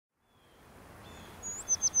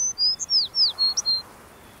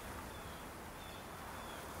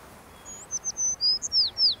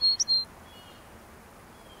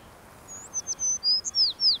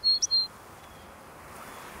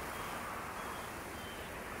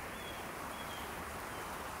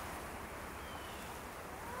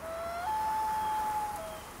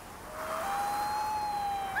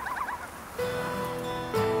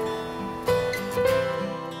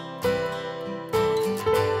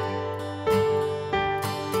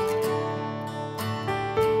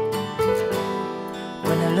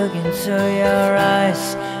look into your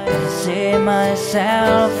eyes and I see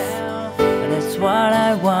myself. That's what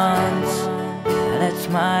I want, that's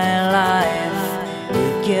my life. You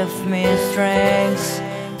give me strength.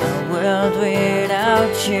 A world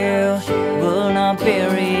without you will not be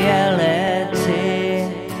reality.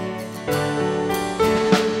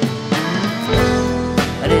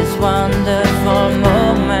 These wonderful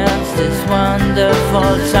moments, this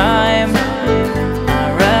wonderful time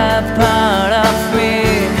are a part of me.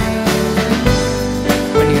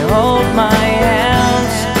 When you hold my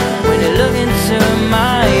hands, when you look into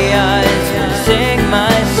my eyes, when you sing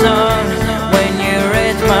my song, when you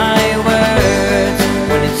read my words,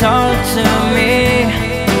 when you talk to me,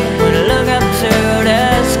 when you look up to the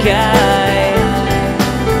sky,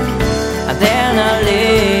 and then I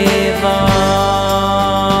live on.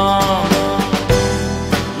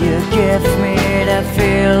 You give me the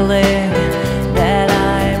feeling that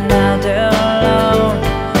I'm not alone,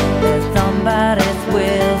 that somebody's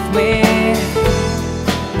with me.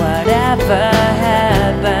 Whatever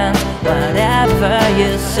happens, whatever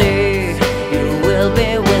you see, you will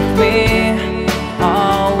be with me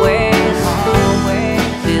always.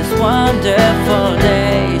 These wonderful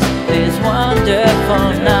days, these wonderful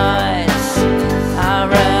nights are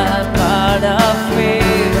a part of me.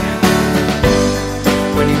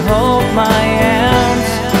 When you hold my hands,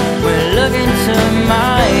 when you look into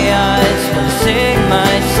my eyes, when you sing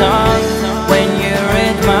my song, when you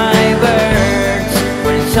read my words,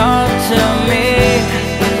 when you talk to me,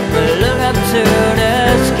 when you look up to the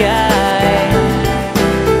sky,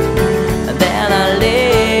 and then I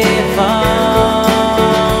live on.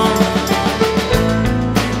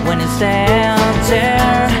 When you stand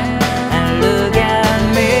there and look at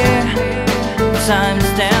me, time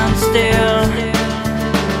stands still.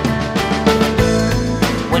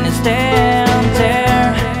 When you stand there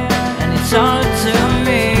and you talk to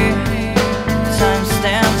me, time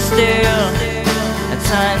stands still, and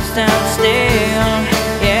time stands still,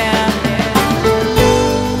 yeah.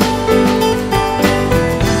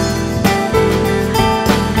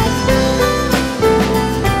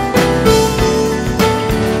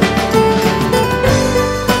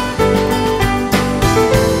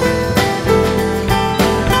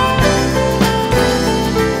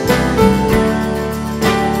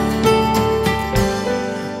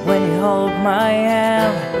 When you hold my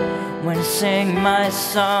hand, when you sing my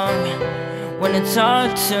song, when you talk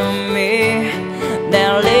to me,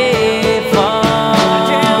 then live on.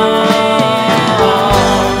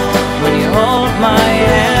 When you hold my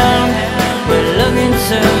hand, when you look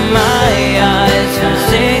into my eyes, when you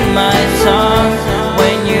sing my song,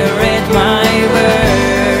 when you read my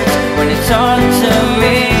words, when you talk to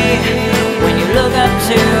me, when you look up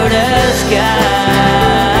to the sky.